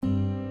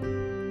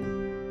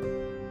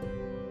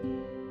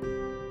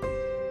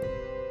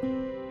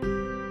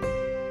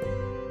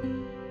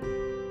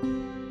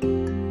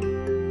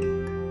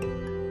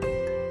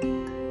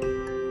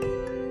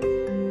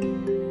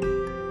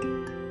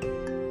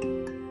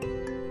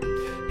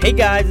Hey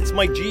guys, it's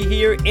Mike G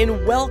here,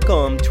 and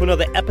welcome to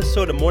another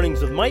episode of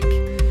Mornings with Mike,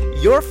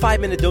 your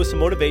 5-minute dose of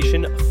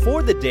motivation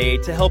for the day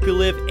to help you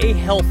live a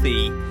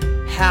healthy,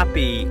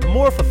 happy,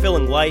 more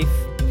fulfilling life.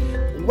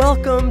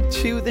 Welcome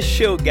to the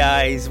show,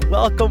 guys.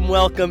 Welcome.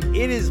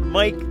 It is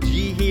Mike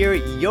G here,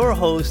 your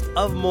host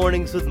of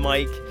Mornings with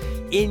Mike,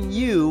 and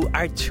you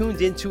are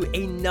tuned into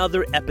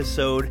another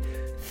episode.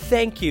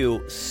 Thank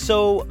you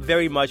so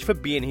very much for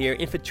being here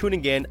and for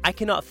tuning in. I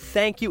cannot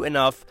thank you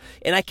enough,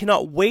 and I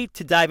cannot wait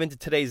to dive into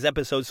today's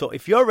episode. So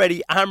if you're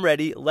ready, I'm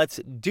ready.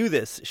 Let's do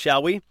this,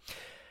 shall we?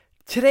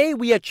 Today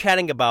we are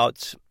chatting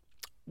about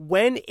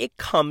when it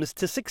comes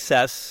to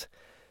success,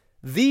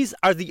 these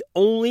are the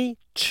only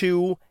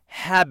two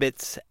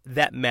habits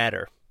that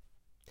matter.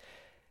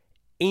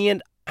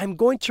 And I'm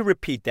going to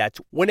repeat that.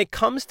 When it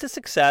comes to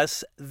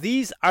success,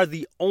 these are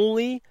the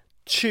only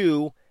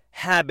two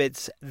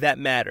habits that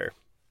matter.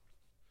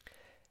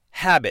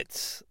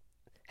 Habits.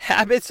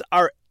 Habits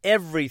are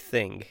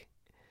everything.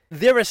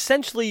 They're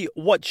essentially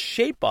what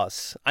shape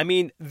us. I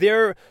mean,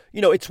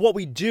 it's what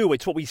we do,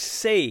 it's what we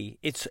say,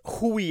 it's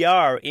who we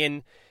are,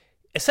 and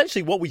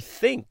essentially what we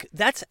think.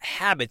 That's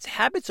habits.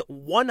 Habits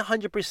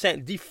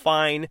 100%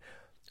 define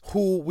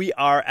who we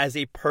are as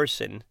a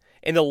person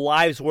and the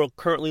lives we're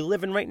currently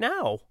living right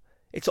now.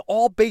 It's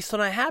all based on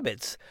our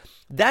habits.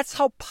 That's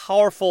how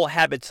powerful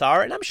habits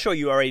are, and I'm sure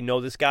you already know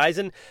this, guys,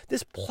 and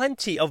there's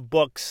plenty of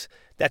books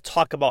that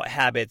talk about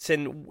habits,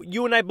 and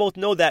you and I both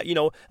know that,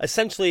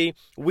 essentially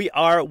we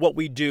are what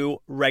we do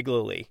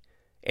regularly,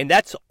 and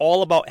that's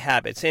all about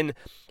habits. And,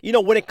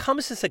 when it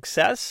comes to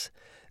success,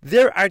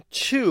 there are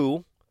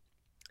two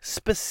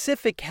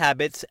specific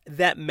habits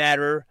that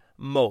matter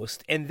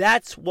most, and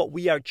that's what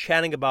we are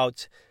chatting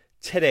about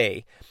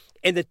today.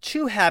 And the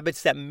two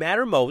habits that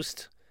matter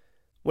most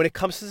when it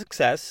comes to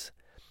success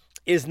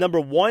is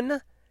number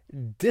one,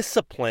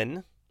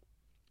 discipline,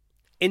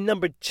 and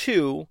number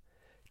two,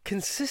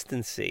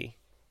 consistency.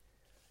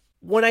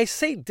 When I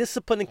say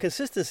discipline and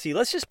consistency,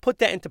 let's just put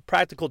that into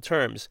practical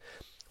terms.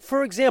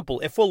 For example,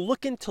 if we're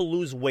looking to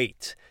lose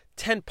weight,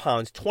 10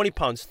 pounds, 20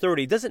 pounds,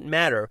 30, doesn't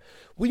matter.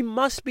 We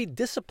must be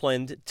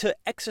disciplined to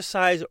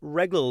exercise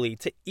regularly,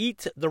 to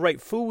eat the right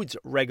foods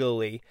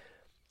regularly.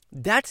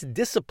 That's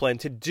discipline,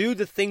 to do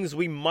the things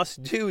we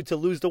must do to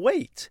lose the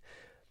weight.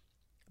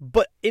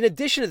 But in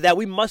addition to that,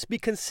 we must be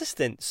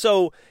consistent.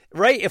 So,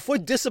 right, if we're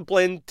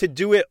disciplined to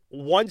do it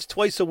once,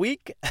 twice a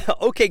week,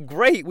 okay,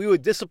 great. We were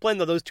disciplined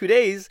on those 2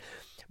 days,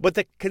 but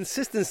the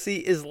consistency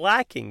is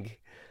lacking.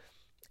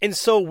 And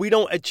so we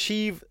don't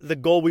achieve the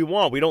goal we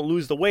want. We don't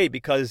lose the weight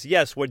because,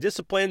 yes, we're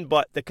disciplined,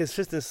 but the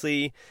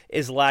consistency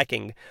is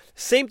lacking.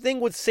 Same thing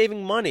with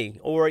saving money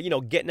or,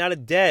 getting out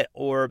of debt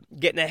or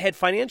getting ahead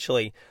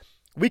financially.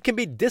 We can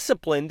be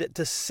disciplined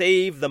to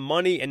save the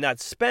money and not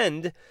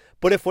spend,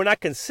 but if we're not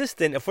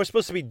consistent, if we're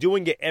supposed to be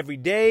doing it every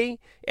day,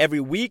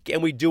 every week,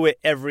 and we do it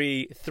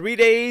every 3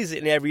 days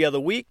and every other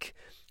week,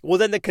 well,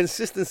 then the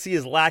consistency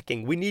is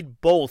lacking. We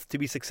need both to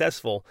be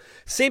successful.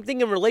 Same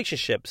thing in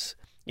relationships.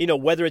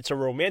 Whether it's a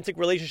romantic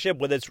relationship,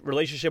 whether it's a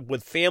relationship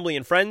with family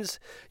and friends,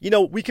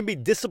 we can be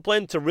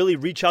disciplined to really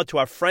reach out to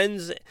our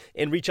friends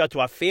and reach out to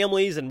our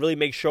families and really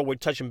make sure we're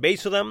touching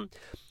base with them.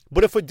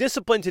 But if we're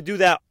disciplined to do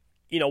that,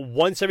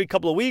 once every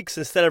couple of weeks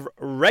instead of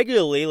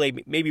regularly,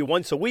 like maybe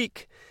once a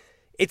week,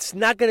 it's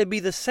not going to be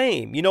the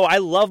same. I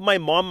love my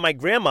mom and my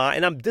grandma,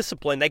 and I'm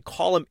disciplined. I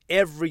call them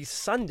every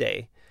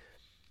Sunday.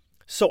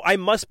 So I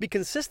must be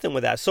consistent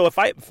with that. So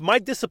if my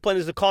discipline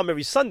is to call them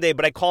every Sunday,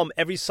 but I call them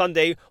every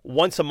Sunday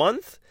once a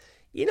month,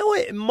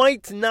 it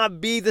might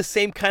not be the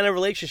same kind of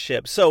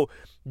relationship. So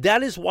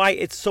that is why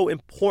it's so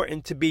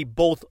important to be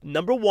both,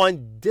 number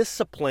one,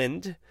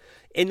 disciplined,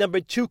 and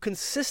number two,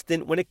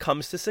 consistent when it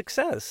comes to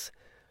success.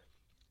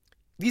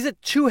 These are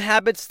two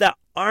habits that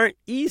aren't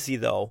easy,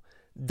 though.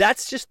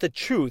 That's just the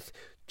truth.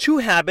 Two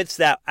habits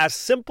that, as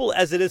simple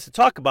as it is to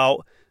talk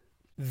about,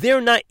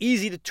 they're not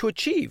easy to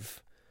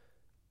achieve.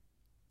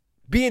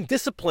 Being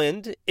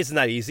disciplined is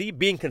not easy.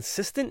 Being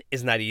consistent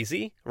is not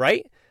easy,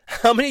 right?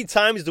 How many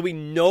times do we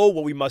know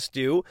what we must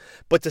do,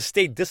 but to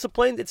stay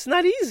disciplined, it's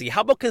not easy.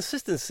 How about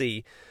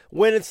consistency?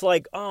 When it's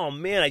like, oh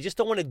man, I just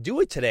don't want to do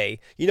it today.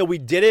 We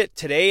did it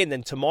today and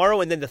then tomorrow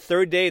and then the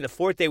third day and the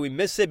fourth day we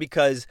miss it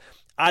because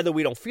either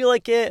we don't feel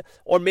like it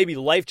or maybe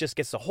life just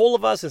gets a hold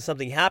of us and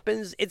something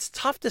happens. It's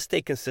tough to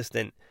stay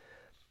consistent.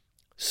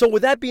 So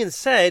with that being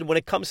said, when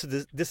it comes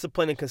to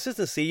discipline and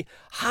consistency,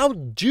 how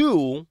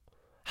do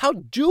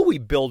we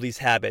build these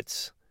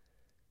habits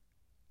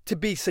to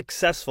be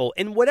successful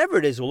in whatever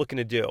it is we're looking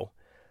to do?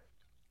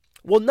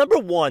 Well,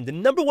 the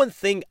number one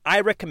thing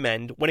I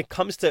recommend when it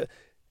comes to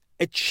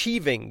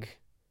achieving,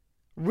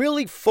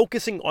 really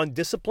focusing on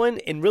discipline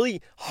and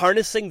really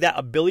harnessing that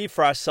ability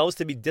for ourselves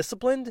to be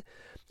disciplined.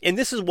 And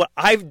this is what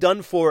I've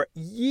done for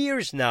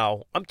years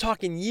now. I'm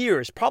talking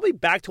years, probably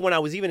back to when I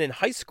was even in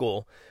high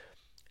school.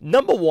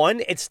 Number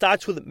one, it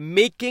starts with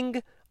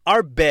making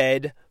our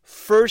bed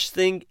first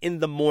thing in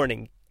the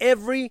morning,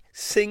 every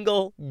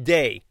single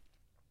day.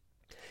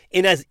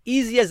 And as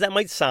easy as that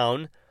might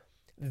sound,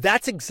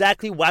 that's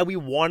exactly why we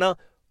want to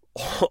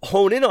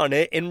hone in on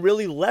it and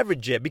really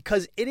leverage it,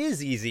 because it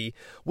is easy.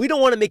 We don't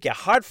want to make it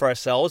hard for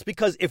ourselves,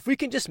 because if we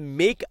can just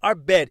make our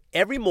bed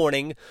every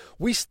morning,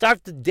 we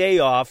start the day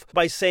off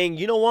by saying,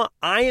 you know what,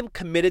 I am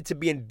committed to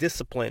being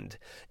disciplined.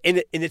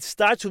 And it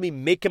starts with me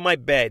making my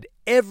bed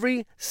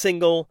every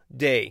single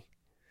day.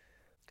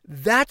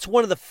 That's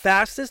one of the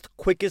fastest,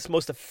 quickest,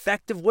 most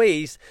effective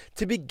ways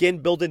to begin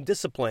building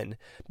discipline,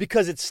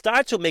 because it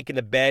starts with making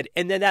the bed,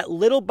 and then that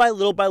little by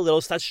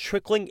little starts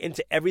trickling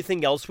into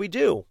everything else we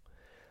do.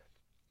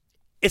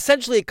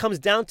 Essentially, it comes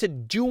down to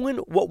doing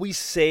what we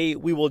say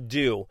we will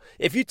do.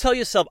 If you tell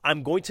yourself,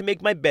 I'm going to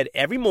make my bed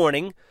every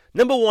morning,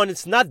 number one,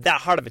 it's not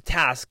that hard of a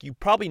task. You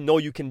probably know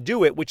you can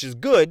do it, which is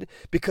good,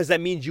 because that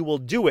means you will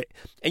do it.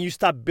 And you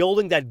start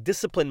building that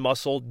discipline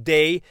muscle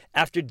day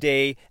after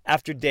day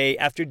after day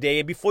after day.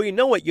 And before you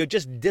know it, you're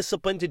just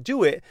disciplined to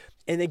do it.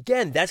 And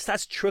again, that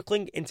starts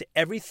trickling into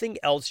everything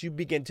else you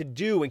begin to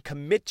do and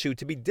commit to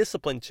be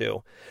disciplined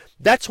to.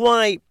 That's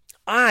why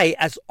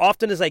as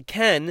often as I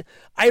can,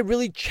 I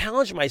really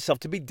challenge myself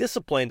to be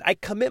disciplined. I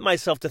commit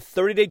myself to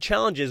 30-day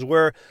challenges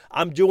where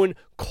I'm doing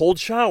cold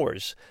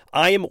showers.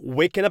 I am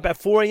waking up at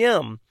 4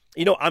 a.m.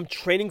 I'm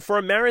training for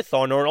a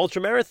marathon or an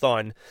ultra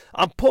marathon.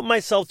 I'm putting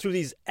myself through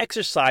these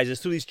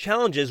exercises, through these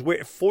challenges where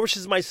it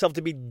forces myself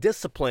to be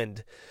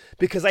disciplined.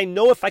 Because I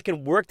know if I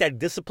can work that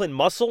discipline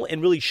muscle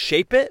and really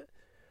shape it,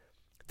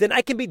 then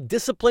I can be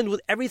disciplined with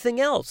everything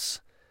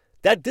else.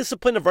 That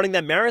discipline of running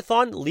that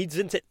marathon leads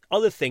into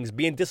other things,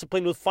 being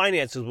disciplined with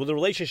finances, with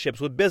relationships,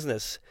 with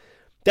business.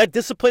 That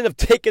discipline of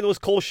taking those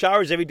cold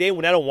showers every day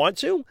when I don't want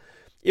to,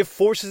 it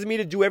forces me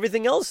to do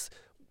everything else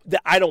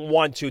that I don't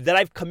want to, that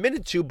I've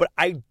committed to, but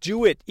I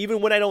do it.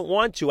 Even when I don't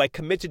want to, I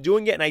commit to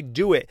doing it and I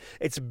do it.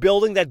 It's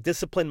building that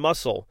discipline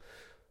muscle.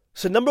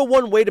 So number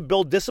one way to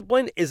build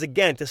discipline is,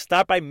 again, to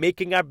start by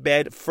making our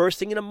bed first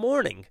thing in the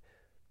morning.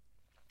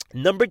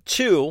 Number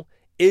two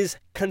is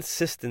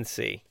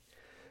consistency.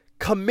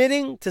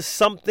 Committing to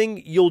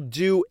something you'll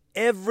do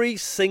every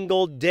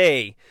single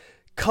day.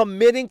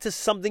 Committing to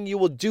something you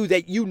will do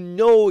that you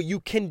know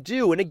you can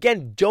do. And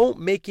again, don't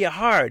make it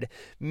hard.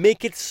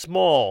 Make it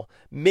small.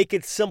 Make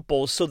it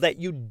simple so that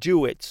you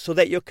do it, so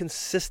that you're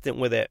consistent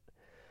with it.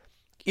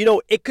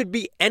 It could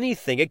be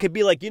anything. It could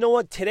be like, you know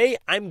what, today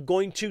I'm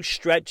going to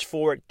stretch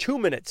for 2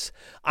 minutes.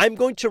 I'm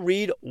going to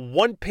read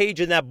 1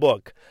 page in that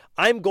book.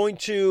 I'm going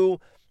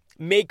to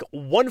make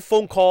 1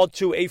 phone call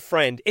to a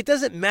friend. It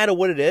doesn't matter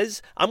what it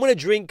is. I'm going to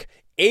drink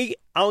 8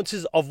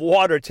 ounces of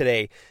water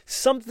today.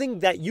 Something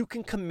that you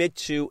can commit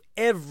to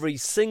every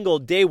single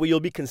day where you'll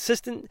be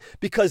consistent,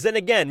 because then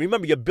again,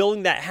 remember, you're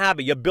building that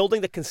habit. You're building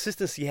the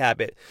consistency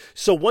habit.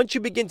 So once you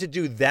begin to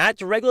do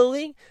that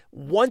regularly,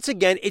 once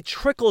again, it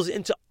trickles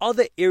into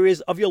other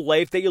areas of your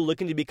life that you're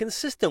looking to be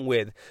consistent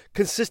with.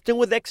 Consistent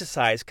with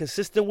exercise,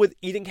 consistent with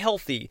eating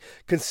healthy,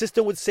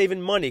 consistent with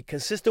saving money,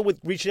 consistent with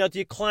reaching out to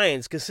your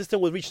clients,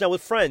 consistent with reaching out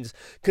with friends,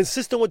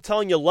 consistent with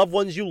telling your loved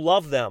ones you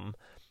love them.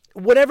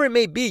 Whatever it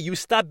may be, you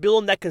stop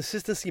building that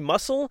consistency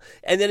muscle,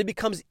 and then it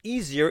becomes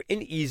easier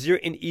and easier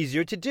and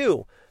easier to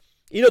do.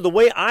 The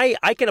way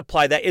I can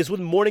apply that is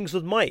with Mornings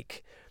with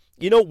Mike.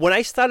 When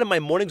I started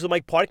my Mornings with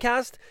Mike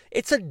podcast,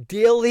 it's a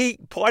daily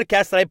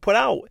podcast that I put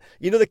out.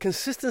 The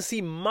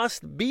consistency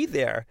must be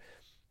there.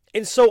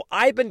 And so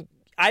I've been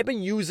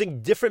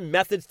using different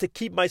methods to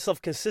keep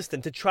myself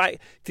consistent, to try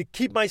to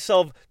keep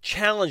myself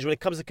challenged when it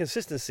comes to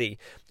consistency.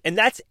 And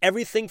that's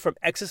everything from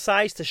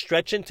exercise to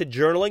stretching to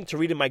journaling to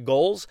reading my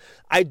goals.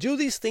 I do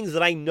these things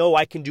that I know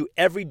I can do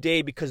every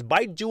day, because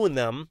by doing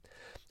them,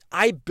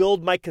 I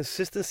build my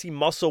consistency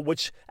muscle,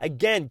 which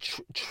again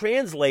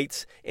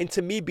translates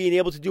into me being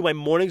able to do my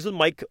Mornings with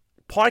Mike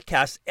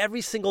podcast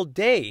every single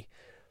day.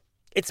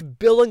 It's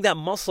building that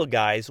muscle,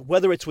 guys,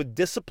 whether it's with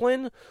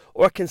discipline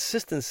or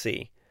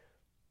consistency.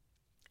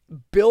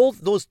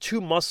 Build those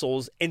two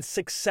muscles and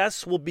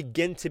success will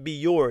begin to be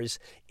yours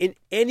in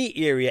any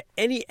area,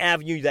 any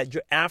avenue that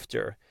you're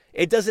after.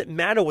 It doesn't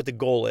matter what the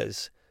goal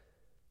is.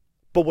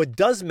 But what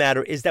does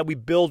matter is that we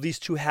build these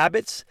two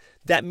habits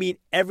that mean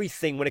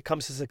everything when it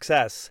comes to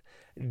success: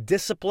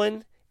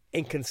 discipline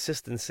and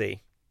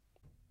consistency.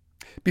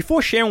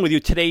 Before sharing with you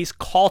today's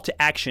call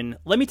to action,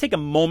 let me take a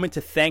moment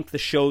to thank the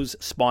show's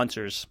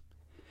sponsors.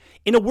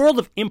 In a world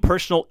of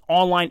impersonal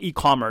online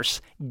e-commerce,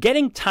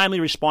 getting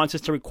timely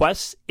responses to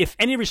requests, if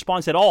any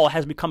response at all,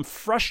 has become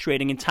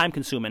frustrating and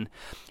time-consuming.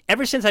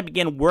 Ever since I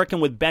began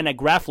working with Ben at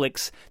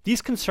Graflix,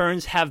 these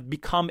concerns have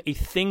become a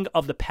thing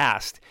of the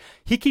past.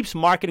 He keeps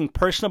marketing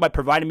personal by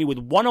providing me with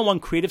one-on-one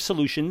creative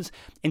solutions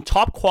and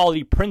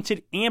top-quality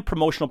printed and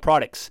promotional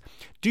products.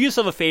 Do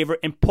yourself a favor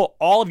and put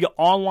all of your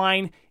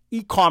online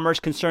e-commerce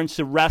concerns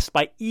to rest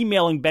by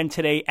emailing Ben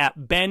today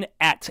at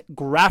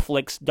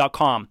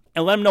ben@graflix.com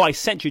and let him know I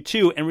sent you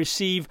too, and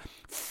receive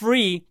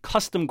free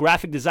custom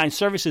graphic design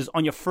services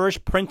on your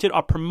first printed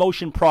or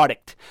promotion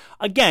product.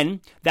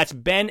 Again, that's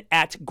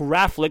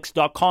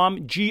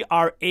ben@graflix.com,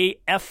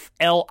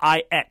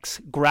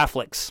 Graflix,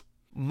 Graflix.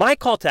 My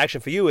call to action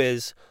for you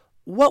is,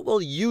 what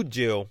will you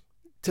do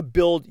to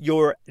build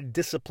your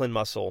discipline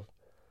muscle?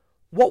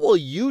 What will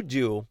you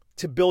do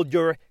to build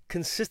your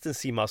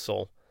consistency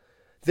muscle.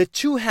 The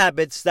two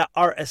habits that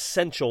are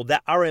essential,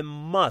 that are a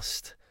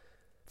must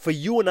for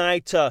you and I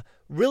to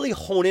really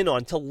hone in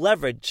on, to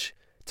leverage,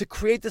 to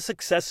create the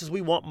successes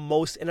we want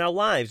most in our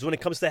lives when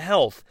it comes to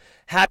health,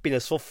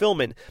 happiness,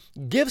 fulfillment.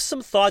 Give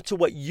some thought to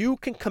what you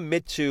can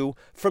commit to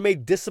from a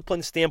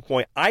discipline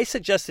standpoint. I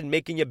suggested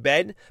making your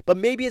bed, but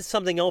maybe it's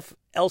something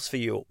else for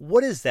you.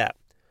 What is that?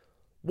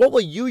 What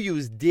will you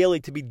use daily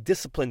to be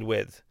disciplined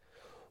with?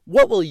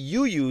 What will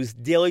you use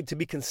daily to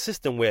be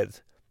consistent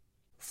with?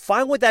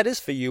 Find what that is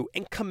for you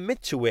and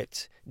commit to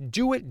it.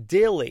 Do it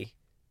daily.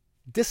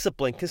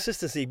 Discipline,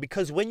 consistency,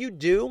 because when you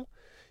do,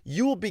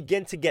 you will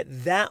begin to get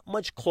that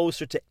much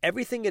closer to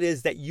everything it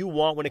is that you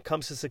want when it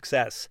comes to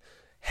success.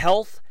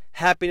 Health,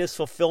 happiness,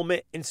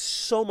 fulfillment, and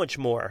so much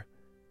more.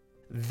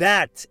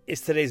 That is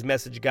today's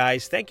message,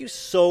 guys. Thank you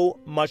so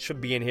much for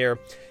being here.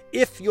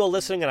 If you're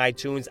listening on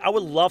iTunes, I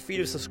would love for you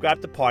to subscribe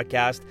to the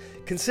podcast.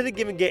 Consider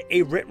giving it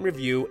a written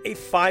review, a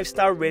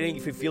 5-star rating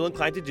if you feel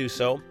inclined to do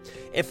so.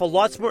 And for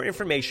lots more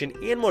information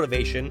and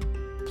motivation,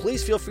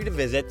 please feel free to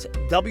visit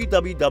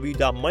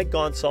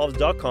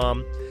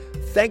www.mikegonsalves.com.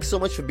 Thanks so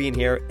much for being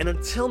here. And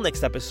until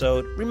next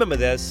episode, remember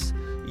this,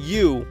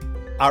 you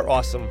are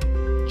awesome.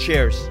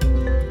 Cheers.